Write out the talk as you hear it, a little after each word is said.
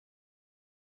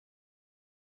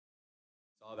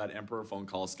that Emperor phone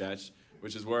call sketch,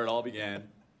 which is where it all began.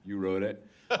 You wrote it.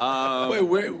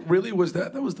 Wait, really? Was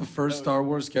that was the first Star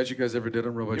Wars sketch you guys ever did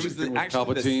on Robot Chicken with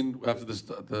Palpatine after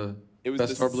the It was Death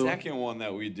the Star blew up? second one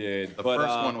that we did. The first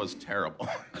one was terrible.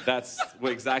 That's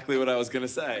exactly what I was gonna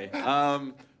say.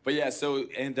 But yeah,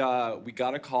 we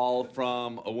got a call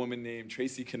from a woman named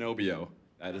Tracy Canobio.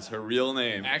 That is her real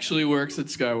name. Actually works at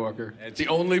Skywalker. It's the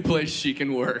only place she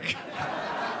can work.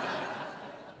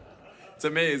 It's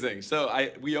amazing. So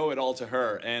we owe it all to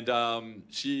her, and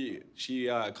she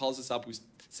calls us up.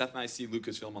 Seth and I see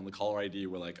Lucasfilm on the caller ID.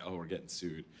 We're like, oh, we're getting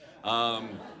sued.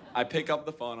 I pick up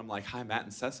the phone. I'm like, hi, Matt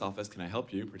in Seth's office. Can I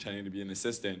help you? Pretending to be an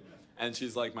assistant. And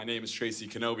she's like, my name is Tracy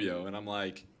Canobio. And I'm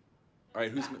like, all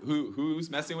right, who's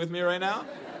messing with me right now?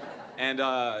 And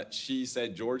she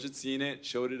said George had seen it,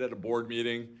 showed it at a board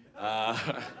meeting,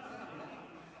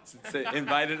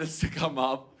 invited us to come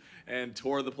up and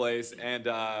tour the place. And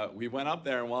we went up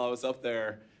there, and while I was up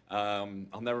there,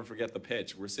 I'll never forget the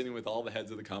pitch. We're sitting with all the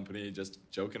heads of the company, just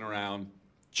joking around.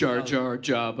 Jar Jar,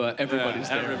 Jabba, everybody's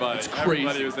there. Everybody. It's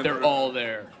crazy. They're all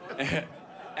there.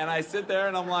 And I sit there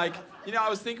and I'm like, I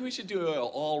was thinking we should do an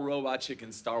all Robot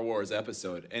Chicken Star Wars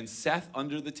episode. And Seth,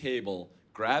 under the table,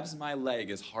 grabs my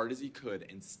leg as hard as he could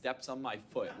and steps on my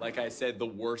foot. Like I said, the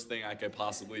worst thing I could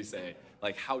possibly say.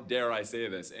 Like, how dare I say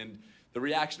this? And the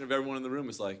reaction of everyone in the room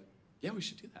was like, yeah, we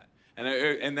should do that.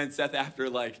 And then Seth after,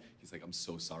 he's like, I'm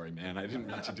so sorry, man. I didn't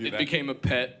mean to do that. It became a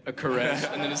pet, a caress,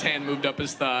 and then his hand moved up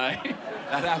his thigh.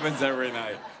 That happens every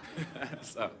night.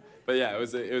 But yeah, it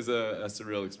was a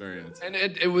surreal experience. And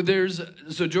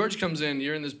so George comes in.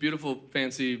 You're in this beautiful,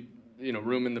 fancy,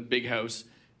 room in the big house,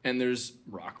 and there's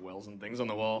Rockwells and things on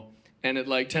the wall. And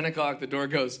at 10 o'clock, the door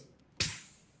goes,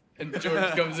 and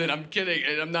George comes in. I'm kidding,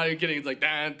 and I'm not even kidding. It's like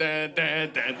da da da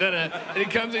da da da. And he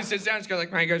comes in, sits down, and he's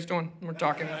like, "How you guys doing? We're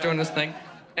talking, doing this thing."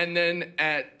 And then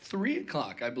at 3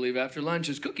 o'clock, I believe, after lunch,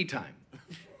 is cookie time.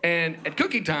 And at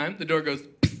cookie time, the door goes,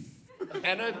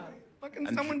 and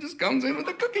someone just comes in with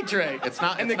a cookie tray. It's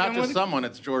not just someone,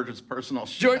 it's George's personal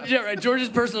chef. George's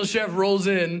personal chef rolls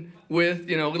in with,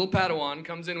 little Padawan,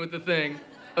 comes in with the thing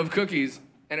of cookies.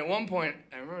 And at one point,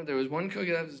 I remember there was one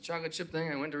cookie that was a chocolate chip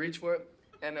thing. I went to reach for it.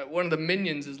 And one of the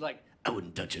minions is like, I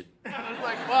wouldn't touch it. I was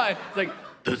like, why? It's like,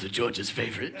 those are George's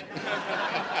favorite.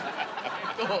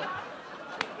 Cool.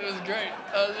 It was great.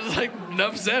 I was just like,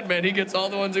 enough said, man. He gets all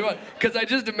the ones he wants. Because I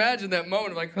just imagined that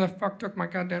moment of like, who the fuck took my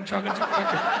goddamn chocolate chip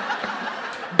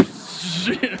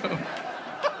cookie?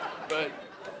 But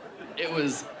it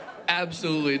was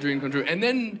absolutely a dream come true. And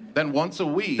then once a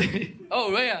week.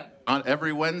 Oh, yeah. On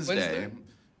every Wednesday.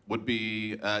 Would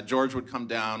be, George would come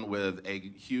down with a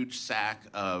huge sack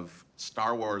of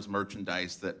Star Wars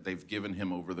merchandise that they've given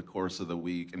him over the course of the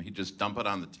week, and he'd just dump it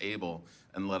on the table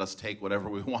and let us take whatever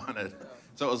we wanted.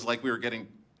 So it was like we were getting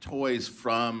toys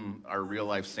from our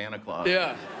real-life Santa Claus.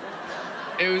 Yeah.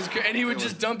 It was, and he would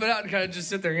just dump it out and kind of just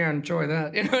sit there, yeah, enjoy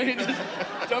that. He'd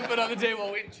just dump it on the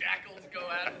table, we jackals go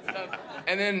at it and stuff.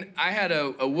 And then I had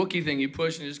a Wookiee thing you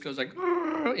push, and it just goes like,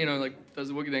 does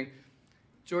the Wookiee thing.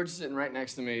 George is sitting right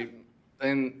next to me,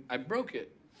 and I broke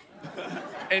it.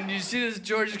 And you see this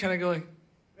George just kind of go like,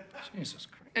 Jesus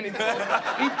Christ. And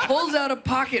he pulls out a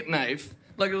pocket knife,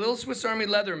 like a little Swiss Army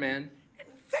leather man, and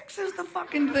fixes the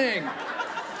fucking thing.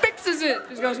 Fixes it.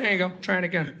 Just goes, here you go, try it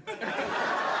again. Look at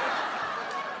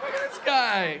this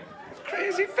guy. It's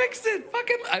crazy, fixed it.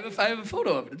 Fucking, I have a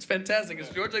photo of it. It's fantastic. It's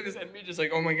George like this, and me just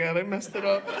like, oh my God, I messed it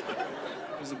up.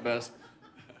 It was the best.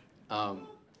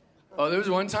 Oh, there was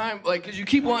one time, because you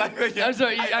keep wanting. I'm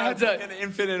sorry, I had to. An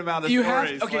infinite amount of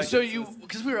stories. Okay,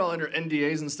 because we were all under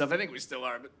NDAs and stuff. I think we still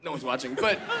are, but no one's watching.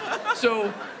 But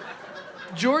so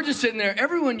George is sitting there.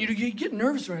 Everyone, you get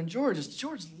nervous around George. It's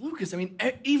George Lucas. I mean,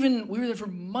 even we were there for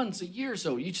months, a year or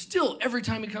so. You still, every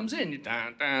time he comes in, you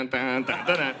dun, dun, dun, dun,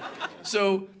 dun, dun.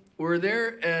 So we're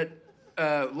there at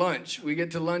lunch. We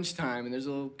get to lunchtime, and there's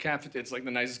a little cafeteria. It's like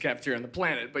the nicest cafeteria on the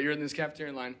planet, but you're in this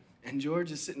cafeteria line. And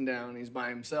George is sitting down, and he's by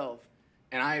himself.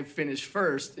 And I finished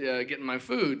first getting my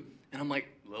food. And I'm like,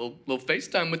 little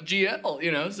FaceTime with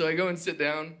GL, So I go and sit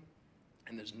down,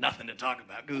 and there's nothing to talk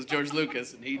about because it's George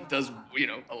Lucas, and he does,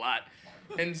 a lot.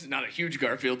 And he's not a huge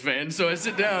Garfield fan, so I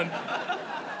sit down, and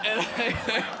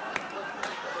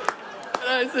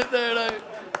I sit there, and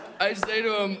I say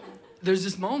to him, there's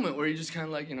this moment where you just kind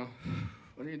of like,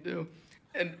 what do you do?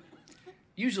 And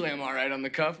usually I'm all right on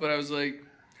the cuff, but I was like,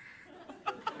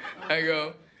 I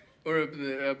go,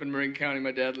 we're up in Marin County.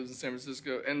 My dad lives in San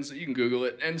Francisco, and so you can Google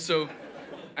it. And so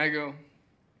I go,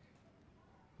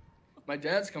 my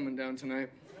dad's coming down tonight.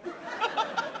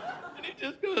 And he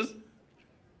just goes,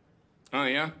 oh,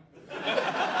 yeah?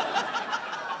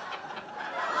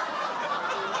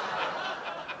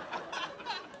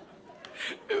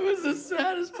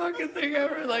 coolest fucking thing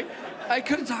ever. Like, I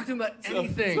couldn't talk to him about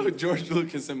anything. So George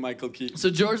Lucas and Michael Keaton. So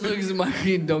George Lucas and Michael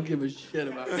Keaton don't give a shit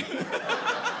about me.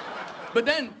 But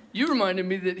then you reminded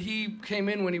me that he came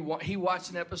in when he watched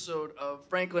an episode of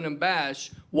Franklin and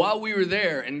Bash while we were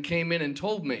there and came in and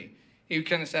told me. He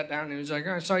kind of sat down and he was like,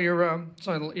 I saw your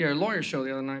lawyer show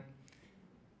the other night.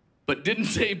 But didn't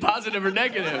say positive or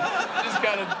negative. Just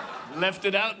kind of left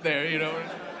it out there, you know.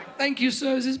 Thank you,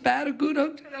 sir. Is this bad or good?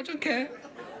 I don't care.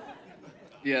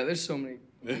 Yeah, there's so many.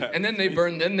 Yeah. And then they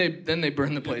burned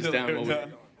the place down.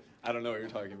 I don't know what you're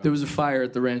talking about. There was a fire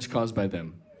at the ranch caused by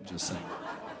them. Just saying.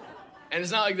 And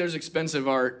it's not like there's expensive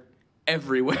art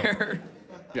everywhere.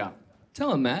 Yeah.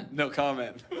 Tell him, Matt. No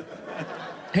comment.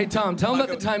 Hey, Tom, tell him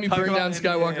about the time you burned down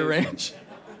Skywalker Ranch.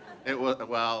 It was,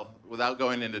 well, without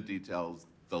going into details,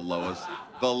 the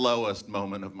lowest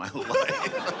moment of my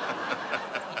life.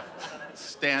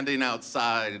 Standing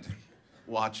outside,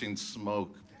 watching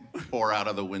smoke pour out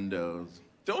of the windows.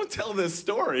 Don't tell this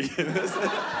story.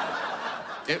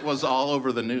 It was all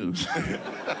over the news.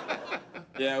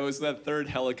 Yeah, it was that third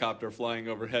helicopter flying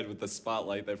overhead with the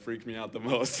spotlight that freaked me out the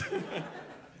most.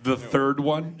 The third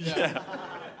one? Yeah.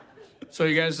 So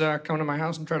you guys come to my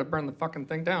house and try to burn the fucking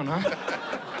thing down, huh?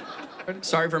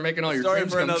 Sorry for making all your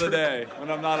dreams come true. Sorry for another day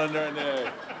when I'm not under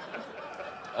NDA.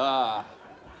 All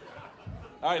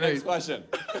right, next question.